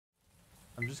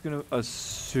I'm just gonna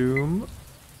assume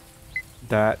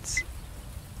that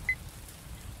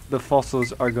the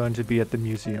fossils are going to be at the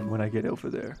museum when I get over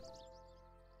there.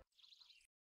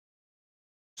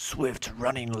 Swift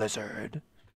running lizard.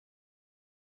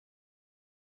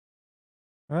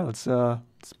 Alright,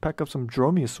 let's pack up some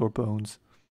dromaeosaur bones.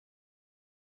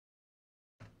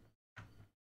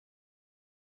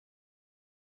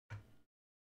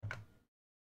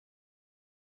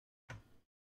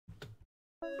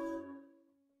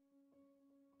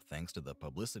 Thanks to the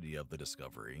publicity of the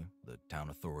discovery, the town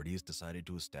authorities decided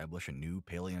to establish a new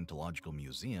paleontological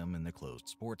museum in the closed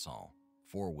sports hall,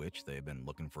 for which they've been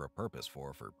looking for a purpose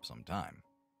for some time.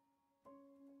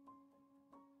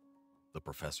 The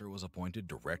professor was appointed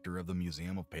director of the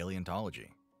Museum of Paleontology.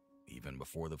 Even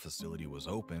before the facility was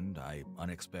opened, I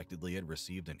unexpectedly had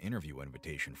received an interview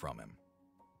invitation from him.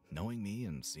 Knowing me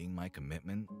and seeing my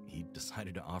commitment, he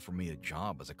decided to offer me a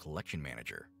job as a collection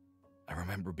manager. I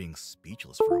remember being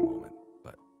speechless for a moment,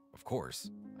 but of course,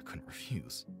 I couldn't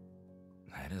refuse.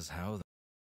 That is how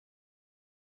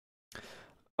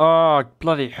Oh,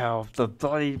 bloody hell, the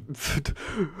bloody...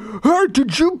 Hey,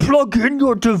 did you plug in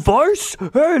your device?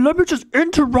 Hey, let me just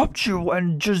interrupt you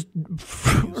and just...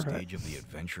 the new stage of the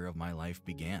adventure of my life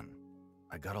began.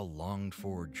 I got a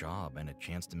longed-for job and a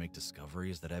chance to make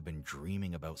discoveries that I've been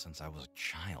dreaming about since I was a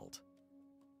child.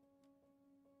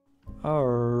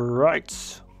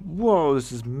 Alright. Whoa,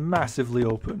 this is massively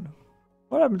open.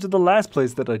 What happened to the last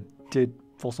place that I did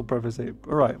fossil preparation?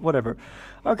 Alright, whatever.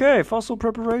 Okay, fossil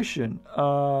preparation.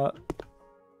 Open...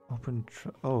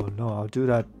 oh no, I'll do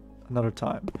that another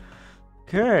time.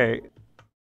 Okay.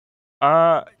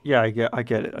 Yeah, I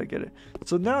get it.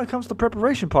 So now comes the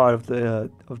preparation part of the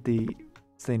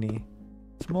thingy.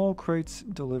 Small crates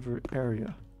delivered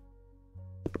area.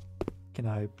 Can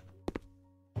I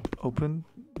open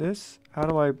this? How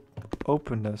do I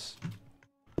open this?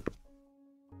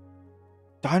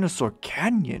 Dinosaur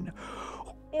Canyon.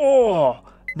 Oh,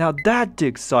 now that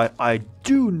dig site I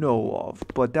do know of,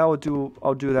 but that will do.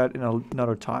 I'll do that in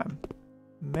another time.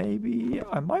 Maybe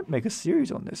I might make a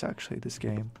series on this actually. This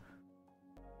game.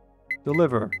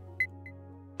 Deliver.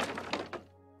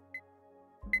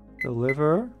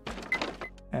 Deliver.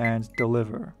 And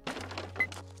deliver.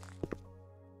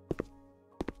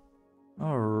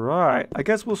 Alright, I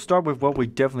guess we'll start with what we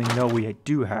definitely know we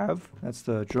do have. That's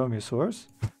the dromaeosaurs.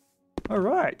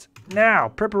 Alright, now,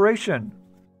 preparation.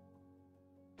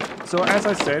 So as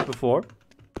I said before,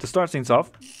 to start things off,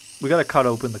 we gotta cut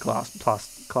open the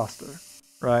cluster,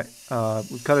 right?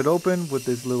 We cut it open with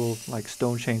this little like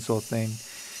stone chainsaw thing,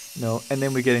 you know, and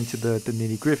then we get into the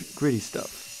nitty gritty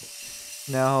stuff.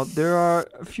 Now, there are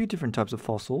a few different types of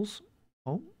fossils.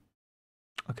 Oh,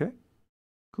 okay,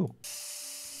 cool.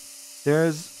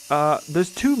 There's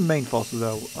two main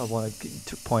fossils I want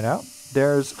to point out.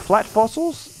 There's flat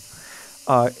fossils,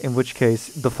 in which case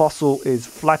the fossil is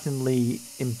flattenly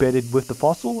embedded with the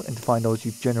fossil, and to find those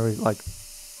you generally like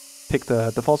pick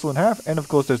the fossil in half, and of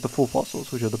course there's the full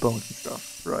fossils, which are the bones and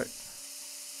stuff, right?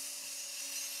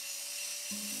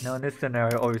 Now in this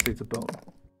scenario, obviously it's a bone.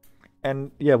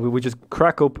 And yeah, we just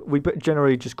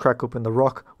generally just crack open the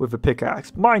rock with a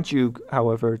pickaxe. Mind you,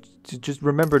 however, just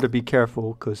remember to be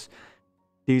careful, because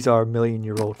these are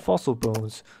million-year-old fossil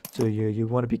bones, so you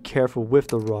want to be careful with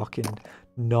the rock and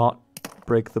not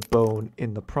break the bone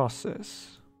in the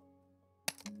process.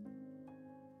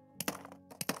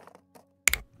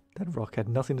 That rock had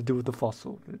nothing to do with the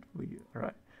fossil.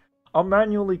 Alright. I'll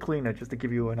manually clean it just to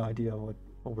give you an idea of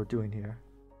what we're doing here.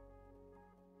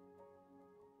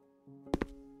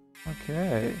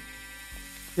 Okay.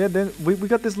 Yeah, then we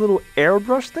got this little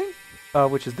airbrush thing,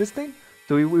 which is this thing.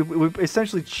 So we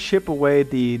essentially chip away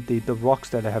the rocks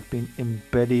that have been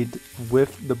embedded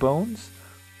with the bones.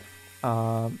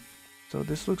 So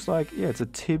this looks like, yeah, it's a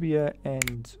tibia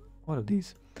and what are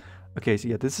these? Okay, so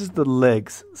yeah, this is the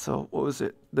legs. So what was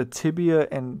it? The tibia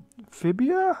and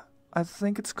fibia, I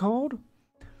think it's called.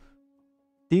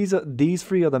 These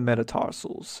three are the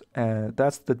metatarsals, and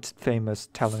that's the famous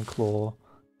talon claw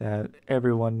that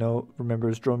everyone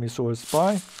remembers dromaeosaurs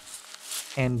by.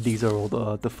 And these are all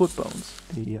the foot bones,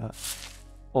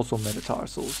 also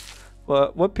metatarsals.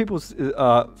 But what people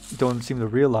don't seem to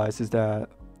realize is that,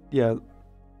 yeah,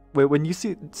 when you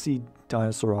see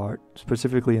dinosaur art,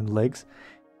 specifically in legs,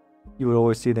 you would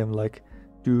always see them like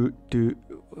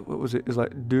what was it? It's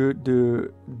like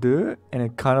and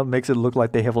it kind of makes it look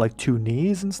like they have like two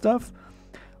knees and stuff,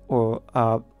 or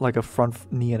like a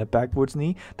front knee and a backwards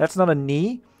knee. That's not a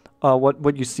knee.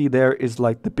 What you see there is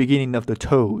like the beginning of the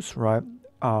toes, right?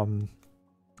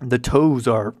 The toes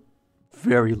are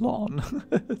very long.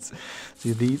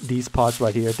 See these parts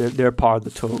right here, they're part of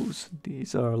the toes.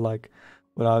 These are like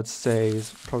what I would say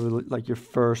is probably like your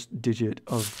first digit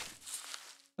of,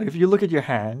 like if you look at your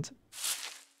hand,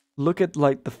 look at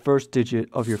like the first digit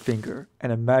of your finger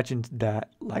and imagine that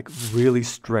like really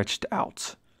stretched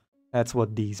out. That's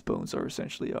what these bones are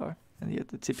essentially are. And yet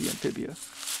the tibia and fibia.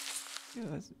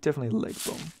 Yeah, it's definitely a leg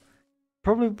bone.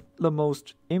 Probably the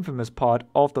most infamous part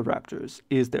of the raptors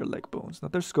is their leg bones,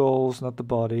 not their skulls, not the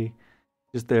body,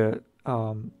 just their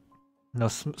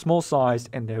small size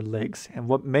and their legs. And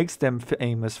what makes them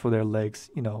famous for their legs,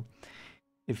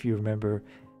 if you remember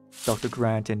Dr.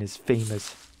 Grant and his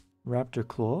famous raptor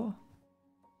claw.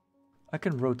 I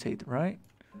can rotate, right?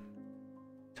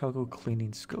 Toggle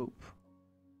cleaning scope.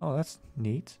 Oh, that's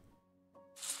neat.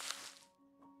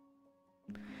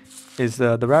 Is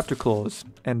the raptor claws.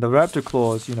 And the raptor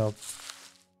claws,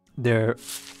 they're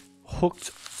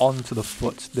hooked onto the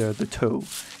foot. They're the toe.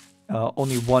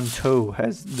 Only one toe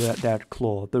has that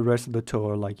claw. The rest of the toe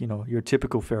are like, your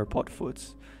typical theropod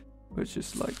foots. Which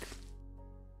is like,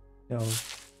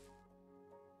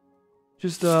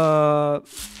 just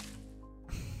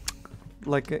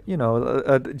like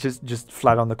just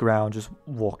flat on the ground, just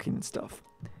walking and stuff.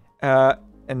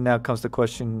 And now comes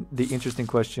the interesting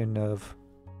question of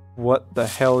what the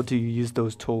hell do you use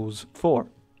those toes for?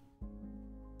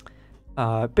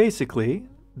 Basically,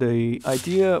 the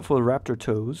idea for the raptor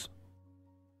toes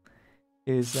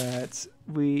is that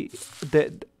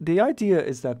the idea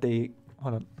is that they,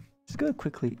 hold on, just go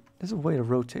quickly. There's a way to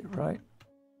rotate, right?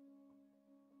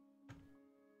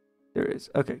 There is.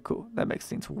 Okay, cool. That makes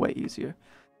things way easier.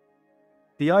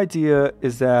 The idea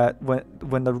is that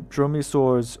when the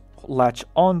dromaeosaurs latch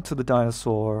onto the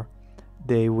dinosaur,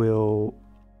 they will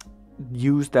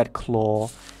use that claw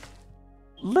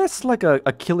less like a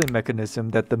killing mechanism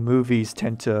that the movies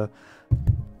tend to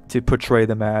portray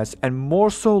them as, and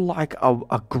more so like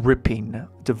a gripping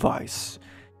device.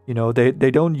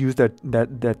 They don't use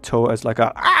that toe as like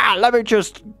let me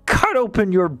just cut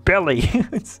open your belly.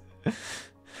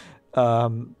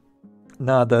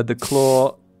 The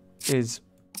claw is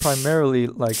primarily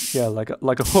like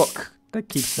a hook that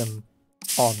keeps them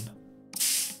on.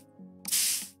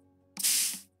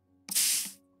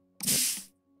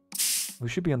 We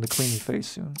should be on the cleaning phase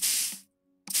soon.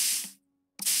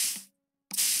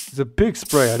 It's a big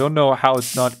spray. I don't know how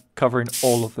it's not covering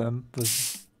all of them. But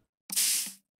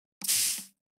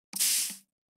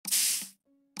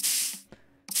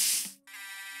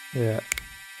yeah.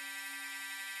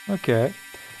 Okay.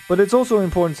 But it's also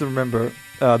important to remember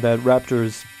that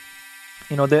raptors,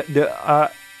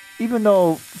 even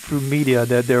though through media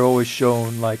that they're always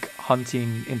shown like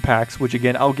hunting in packs, which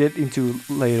again I'll get into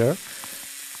later.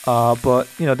 But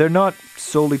they're not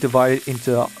solely divided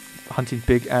into hunting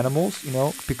big animals,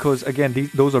 because again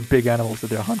those are big animals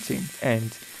that they're hunting,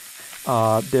 and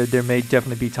there may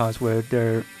definitely be times where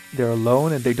they're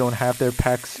alone and they don't have their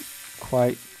packs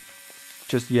quite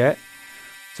just yet,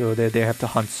 so they have to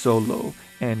hunt solo.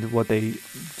 And what they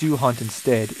do hunt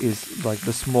instead is like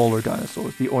the smaller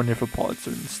dinosaurs, the ornithopods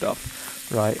and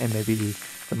stuff, right? And maybe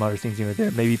some other things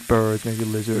there, maybe birds, maybe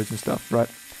lizards and stuff, right?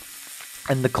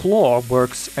 And the claw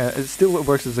works. It still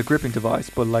works as a gripping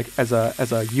device, but like as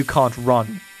a you can't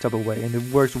run type of way, and it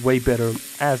works way better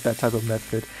as that type of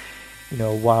method.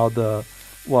 While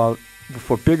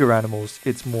for bigger animals,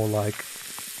 it's more like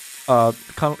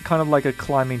kind of like a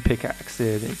climbing pickaxe.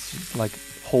 It's just like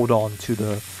hold on to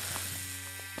the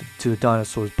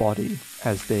dinosaur's body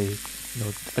as they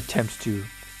attempt to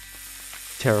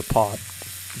tear apart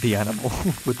the animal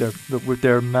with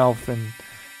their mouth. And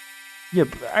yeah,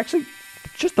 actually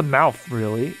just the mouth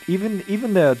really. Even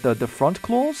the front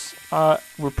claws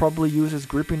were probably used as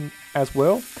gripping as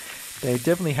well. They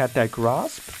definitely had that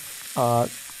grasp.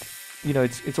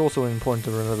 It's also important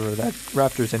to remember that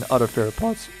raptors and other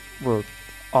theropods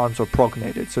arms are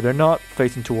prognated, so they're not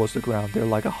facing towards the ground. They're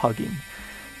like a hugging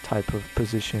type of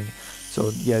position.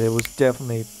 So yeah, it was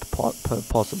definitely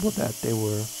possible that they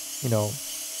were,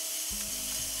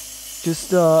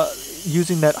 just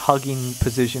using that hugging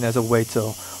position as a way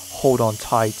to hold on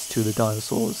tight to the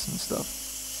dinosaurs and stuff.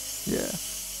 Yeah,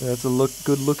 that's a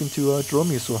good look into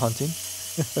dromaeosaur hunting.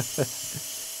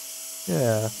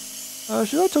 Yeah.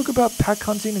 Should I talk about pack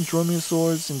hunting and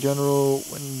dromaeosaurs in general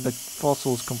when the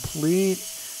fossil is complete?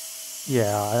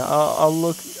 Yeah, I'll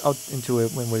look out into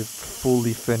it when we've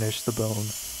fully finished the bone.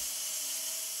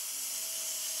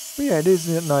 But yeah, it is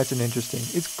nice and interesting.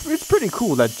 It's pretty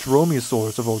cool that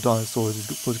dromaeosaurs of all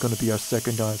dinosaurs was going to be our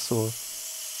second dinosaur.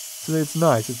 So it's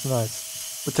nice.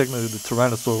 But technically the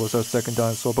Tyrannosaur was our second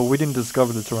dinosaur, but we didn't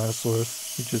discover the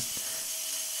Tyrannosaurus. We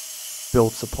just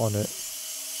built upon it.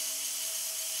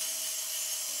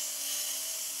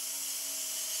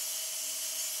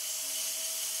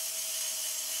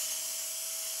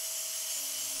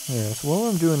 Yeah, so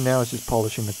what I'm doing now is just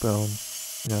polishing the bone,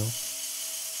 you know,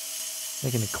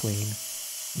 making it clean.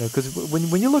 You know, because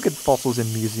when you look at fossils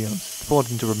in museums, it's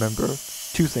important to remember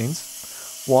two things.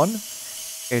 One,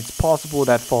 it's possible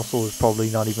that fossil is probably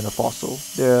not even a fossil.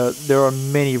 There are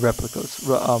many replicas.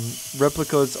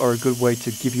 Replicas are a good way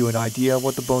to give you an idea of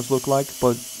what the bones look like,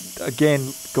 but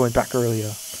again, going back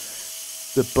earlier,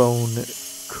 the bone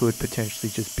could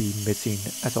potentially just be missing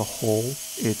as a whole.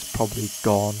 It's probably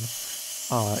gone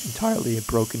entirely and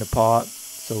broken apart,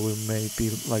 so we may be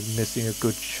like missing a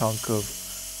good chunk of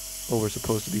what we're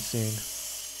supposed to be seeing.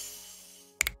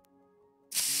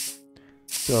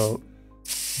 So,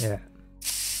 yeah.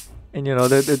 And you know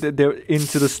they're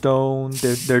into the stone.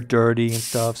 They're dirty and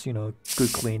stuff. So, you know,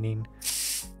 good cleaning.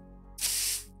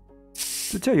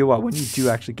 To tell you what, when you do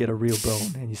actually get a real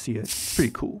bone and you see it, it's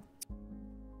pretty cool.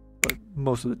 But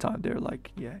most of the time they're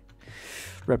like, yeah,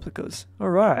 replicas. All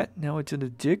right, now it's in the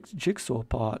jigsaw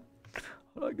part.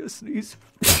 I guess sneeze.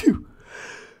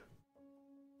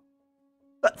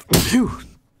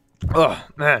 Oh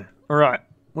man. All right,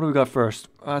 what do we got first?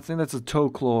 I think that's a toe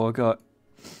claw. I got.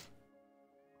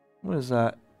 What is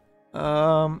that?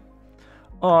 Oh,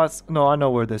 no, I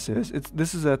know where this is.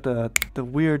 This is at the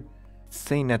weird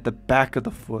thing at the back of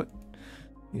the foot.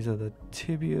 These are the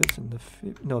tibias and the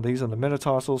these are the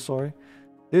metatarsals. Sorry,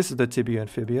 this is the tibia and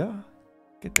fibia.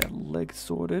 Get that leg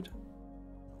sorted.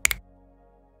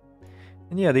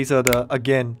 And yeah, these are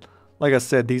again, like I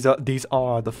said, these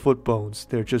are the foot bones.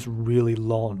 They're just really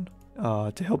long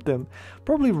to help them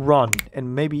probably run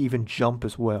and maybe even jump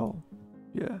as well.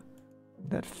 Yeah.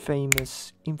 That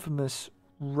famous, infamous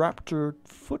raptor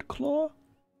foot claw.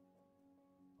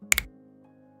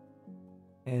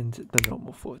 And the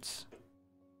normal foots.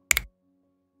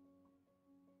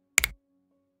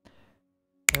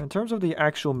 And in terms of the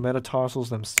actual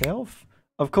metatarsals themselves,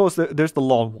 of course, there's the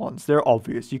long ones. They're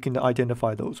obvious. You can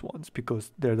identify those ones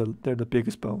because they're the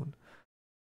biggest bone.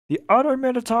 The other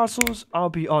metatarsals, I'll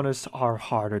be honest, are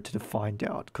harder to find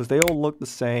out because they all look the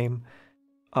same.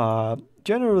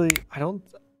 Generally, I don't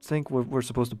think we're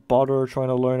supposed to bother trying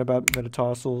to learn about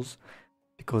metatarsals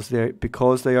because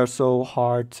they are so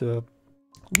hard to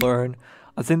learn.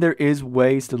 I think there is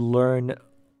ways to learn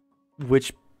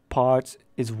which part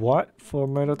is what for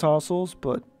metatarsals,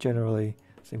 but generally,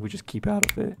 I think we just keep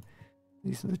out of it.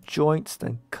 These are the joints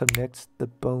that connect the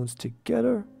bones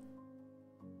together.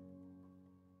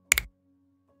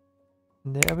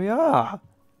 And there we are.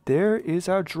 There is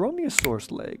our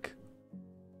Dromaeosaurus leg.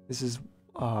 This is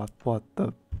what,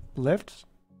 the left?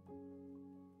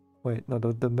 Wait, no,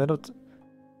 the middle.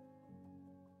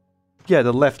 Yeah,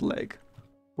 the left leg.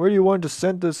 Where do you want to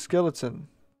send the skeleton?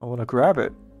 I want to grab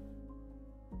it.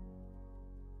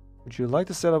 Would you like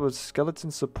to set up a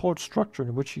skeleton support structure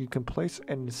in which you can place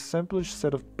an assemblage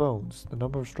set of bones? The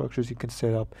number of structures you can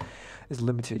set up is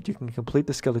limited. You can complete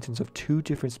the skeletons of 2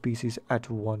 different species at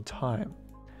one time.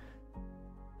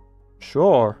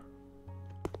 Sure.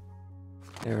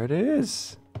 There it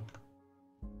is.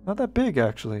 Not that big,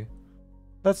 actually.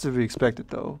 That's to be expected,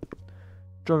 though.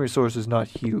 Dromaeosaurus is not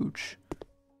huge.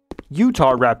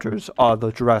 Utah raptors are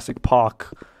the Jurassic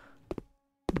Park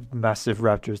massive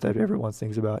raptors that everyone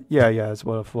thinks about. Yeah, that's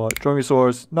what I thought.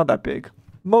 Dromaeosaurus, not that big.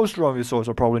 Most Dromaeosaurs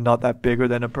are probably not that bigger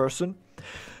than a person.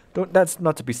 That's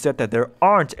not to be said that there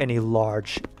aren't any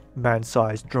large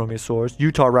man-sized Dromaeosaurs.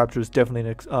 Utah raptor is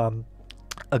definitely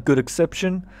a good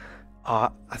exception. I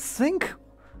think...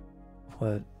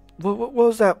 What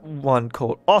was that one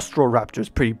called? Austroraptor's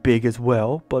pretty big as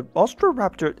well, but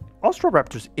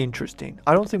Austroraptor's interesting.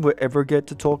 I don't think we'll ever get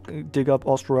to dig up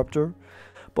Austroraptor,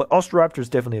 but Austroraptor is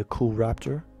definitely a cool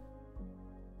raptor.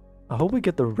 I hope we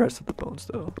get the rest of the bones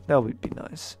though. That would be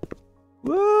nice.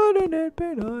 Wouldn't it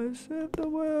be nice if the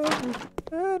world was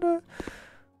better?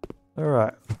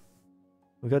 Alright.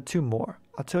 We got 2 more.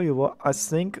 I'll tell you what, I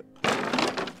think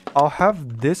I'll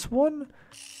have this one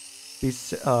be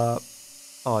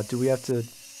oh, do we have to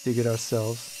dig it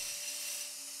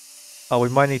ourselves? Oh, we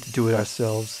might need to do it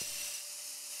ourselves.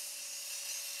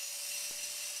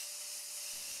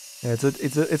 Yeah,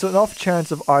 it's an off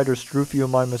chance of either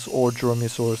Struthiomimus or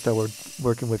Dromaeosaurus that we're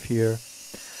working with here.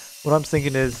 What I'm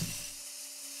thinking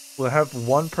is we'll have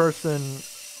one person.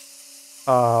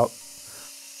 I'll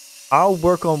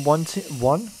work on one,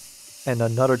 and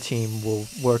another team will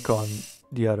work on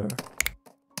the other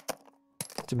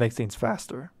to make things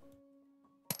faster.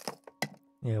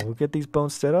 Yeah, we'll get these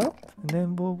bones set up, and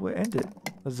then we'll end it.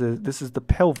 This is the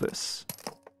pelvis.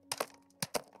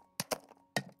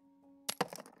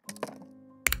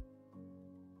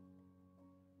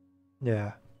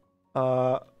 Yeah.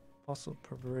 Fossil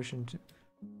preparation.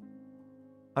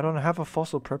 I don't have a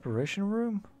fossil preparation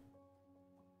room?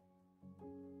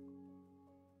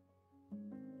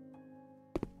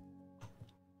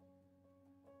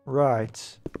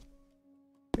 Right.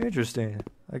 Interesting.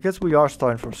 I guess we are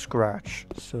starting from scratch,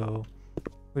 so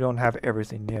we don't have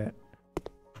everything yet.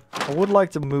 I would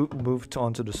like to move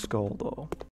onto the skull though.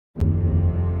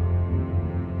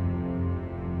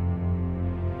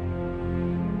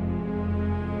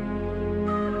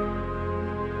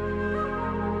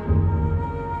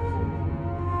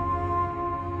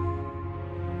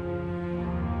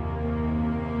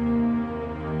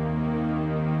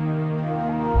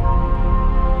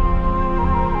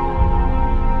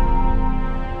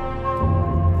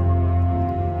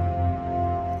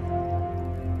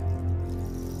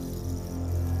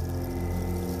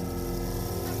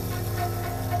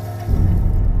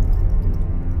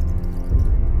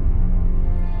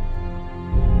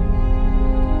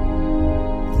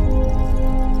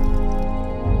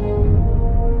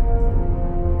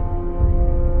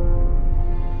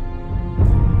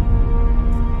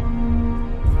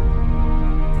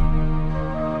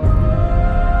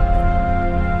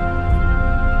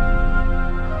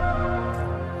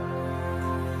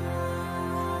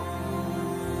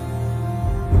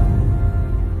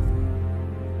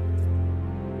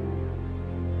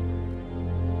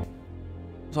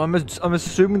 So I'm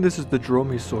assuming this is the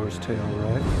Dromaeosaur's tail,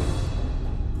 right?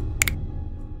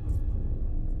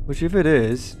 Which, if it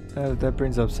is, that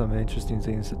brings up some interesting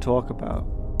things to talk about.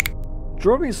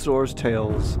 Dromaeosaur's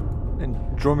tails, and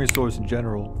Dromaeosaurs in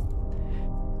general,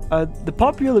 the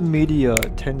popular media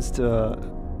tends to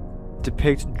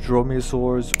depict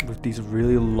Dromaeosaurs with these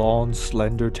really long,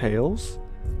 slender tails.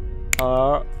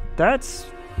 That's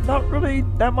not really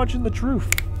that much in the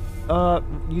truth.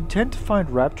 You tend to find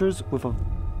raptors with a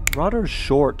rather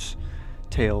short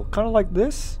tail, kind of like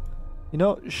this, you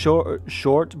know,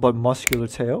 short but muscular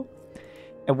tail.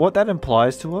 And what that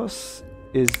implies to us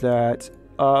is that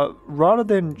rather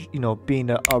than, you know, being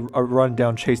a run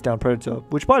down, chase down predator,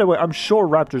 which, by the way, I'm sure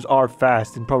raptors are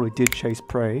fast and probably did chase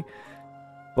prey,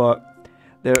 but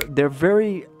they're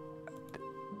very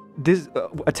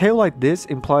a tail like this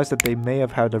implies that they may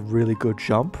have had a really good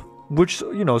jump, which,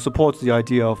 you know, supports the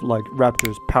idea of like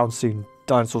raptors pouncing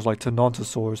dinosaurs like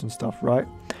Tyrannosaurs and stuff, right?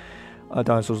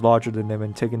 Dinosaurs larger than them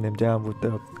and taking them down with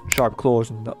their sharp claws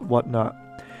and whatnot.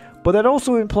 But that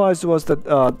also implies to us that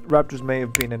raptors may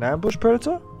have been an ambush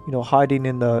predator, you know, hiding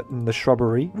in the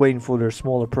shrubbery, waiting for their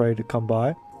smaller prey to come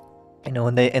by, you know,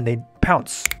 and they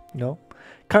pounce, you know,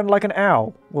 kind of like an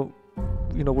owl, well,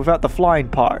 you know, without the flying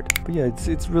part. But yeah,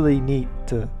 it's really neat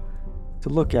to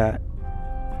look at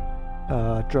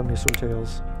Dromaeosaur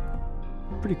tails.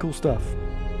 Pretty cool stuff.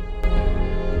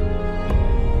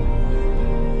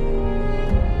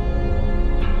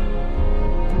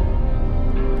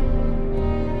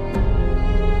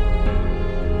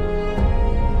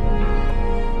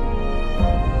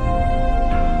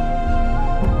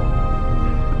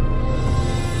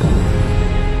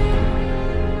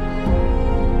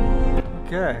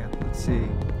 Okay, let's see.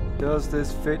 Does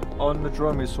this fit on the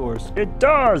Dromaeosaurus? It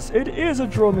does! It is a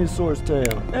Dromaeosaurus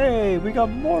tail! Hey, we got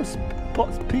more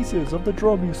pieces of the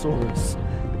Dromaeosaurus.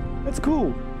 That's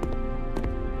cool.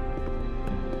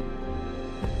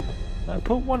 I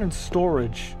put one in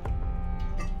storage.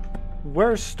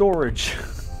 Where's storage?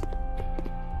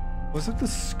 Was it the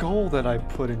skull that I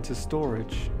put into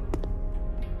storage?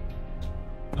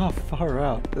 Oh, far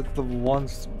out. That's the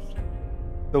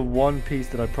one piece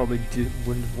that I probably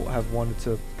wouldn't have wanted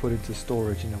to put into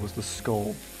storage, and it was the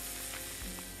skull.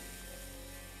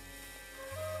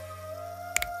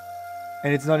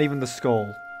 And it's not even the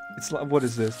skull. It's like, what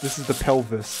is this? This is the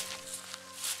pelvis.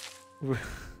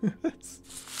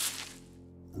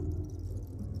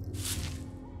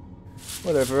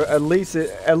 Whatever. At least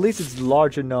it's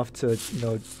large enough to, you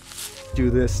know, do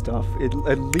this stuff.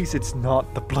 At least it's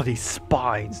not the bloody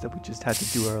spines that we just had to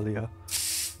do earlier.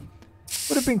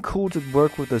 Would have been cool to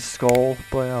work with a skull,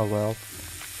 but oh well.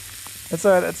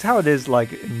 That's how it is,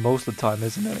 like, in most of the time,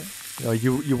 isn't it? You know,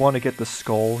 you want to get the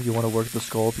skull, you want to work the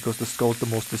skull because the skull's the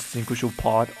most distinguishable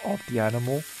part of the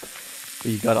animal.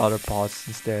 But you got other parts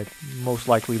instead, most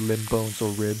likely limb bones or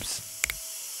ribs.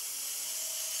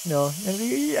 You know, and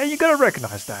you gotta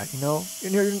recognize that. You know,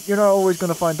 you're not always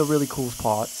gonna find the really cool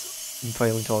parts in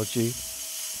paleontology.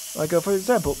 Like for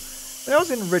example, when I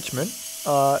was in Richmond.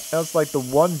 That was like the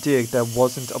one dig that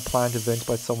wasn't a planned event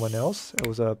by someone else. It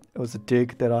was a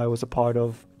dig that I was a part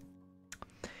of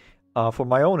for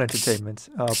my own entertainment.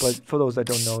 But for those that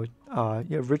don't know,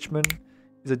 yeah, Richmond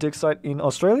is a dig site in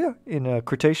Australia in a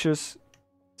Cretaceous,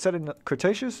 set in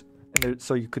Cretaceous, and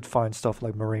so you could find stuff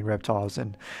like marine reptiles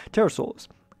and pterosaurs.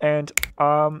 And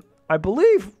I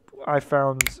believe I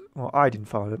found, well, I didn't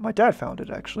find it, my dad found it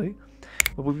actually.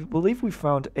 But we believe we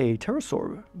found a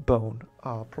pterosaur bone,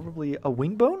 probably a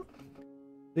wing bone.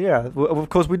 Yeah, of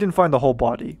course we didn't find the whole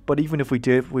body, but even if we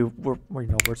did,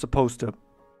 we're supposed to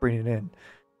bring it in.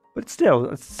 But it's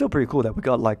still pretty cool that we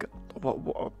got like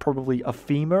probably a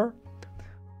femur,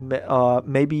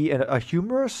 maybe a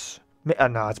humerus.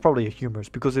 No, it's probably a humerus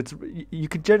because you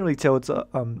can generally tell it's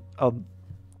a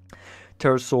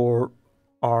pterosaur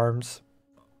arms,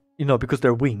 because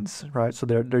they're wings, right? So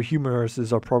their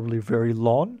humeruses are probably very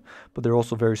long, but they're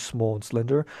also very small and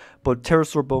slender. But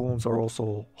pterosaur bones are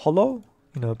also hollow,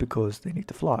 because they need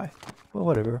to fly. Well,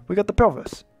 whatever. We got the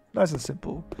pelvis. Nice and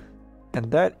simple. And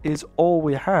that is all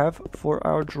we have for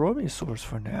our dromaeosaurs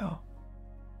for now.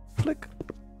 Flick.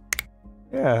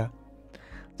 Yeah.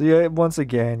 So yeah, once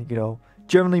again,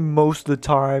 generally most of the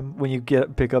time when you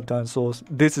pick up dinosaurs,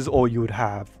 this is all you would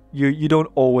have. You don't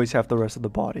always have the rest of the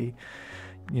body.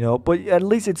 But at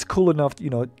least it's cool enough,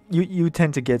 you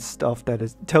tend to get stuff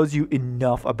that tells you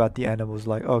enough about the animals,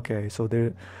 like, okay, so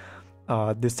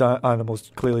this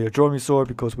animal's clearly a dromaeosaur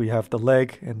because we have the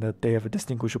leg and that they have a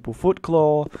distinguishable foot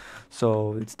claw,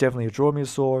 so it's definitely a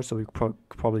dromaeosaur. So we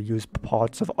probably use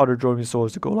parts of other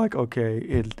dromaeosaurs to go like, okay,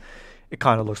 it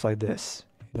kind of looks like this,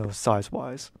 size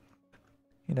wise,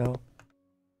 but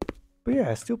yeah,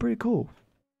 it's still pretty cool.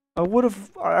 I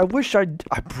wish I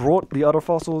brought the other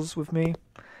fossils with me.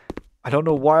 I don't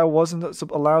know why I wasn't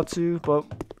allowed to, but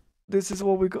this is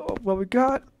what we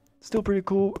got. Still pretty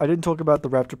cool. I didn't talk about the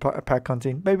raptor pack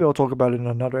hunting. Maybe I'll talk about it in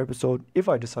another episode if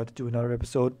I decide to do another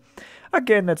episode.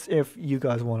 Again, that's if you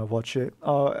guys want to watch it.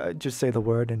 Just say the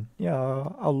word and yeah,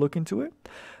 I'll look into it.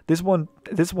 This one,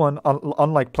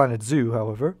 unlike Planet Zoo,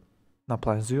 however, not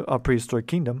Planet Zoo, Prehistoric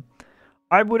Kingdom,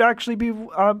 I would actually be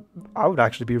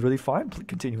really fine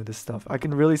continuing this stuff. I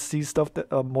can really see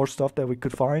more stuff that we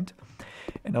could find,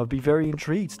 and I'll be very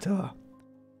intrigued to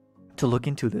look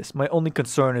into this. My only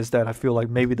concern is that I feel like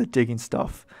maybe the digging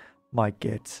stuff might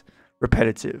get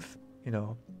repetitive,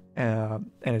 and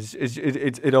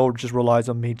it all just relies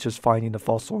on me just finding the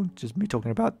fossil, just me talking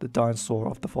about the dinosaur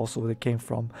of the fossil that it came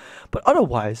from. But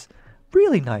otherwise,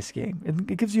 really nice game.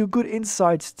 It gives you a good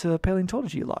insight to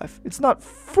paleontology life. It's not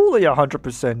fully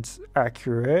 100%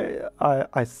 accurate,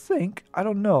 I think. I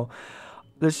don't know.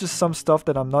 There's just some stuff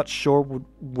that I'm not sure would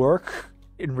work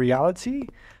in reality.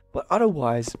 But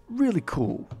otherwise, really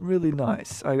cool, really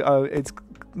nice. It's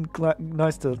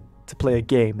nice to play a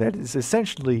game that is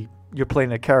essentially you're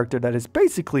playing a character that is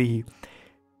basically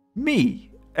me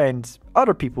and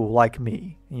other people like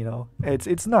me.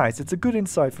 It's nice. It's a good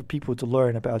insight for people to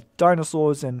learn about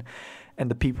dinosaurs and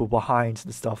the people behind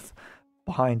the stuff,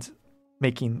 behind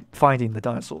finding the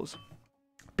dinosaurs.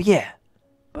 But yeah,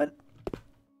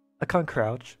 I can't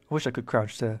crouch. I wish I could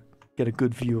crouch to get a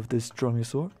good view of this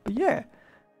dromaeosaur. But yeah.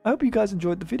 I hope you guys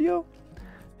enjoyed the video.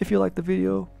 If you liked the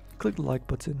video, click the like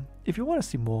button. If you want to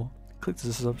see more, click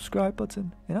the subscribe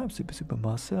button. And I'm Super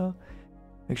Marcel.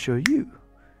 Make sure you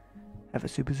have a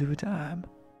super time.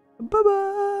 Bye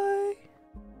bye.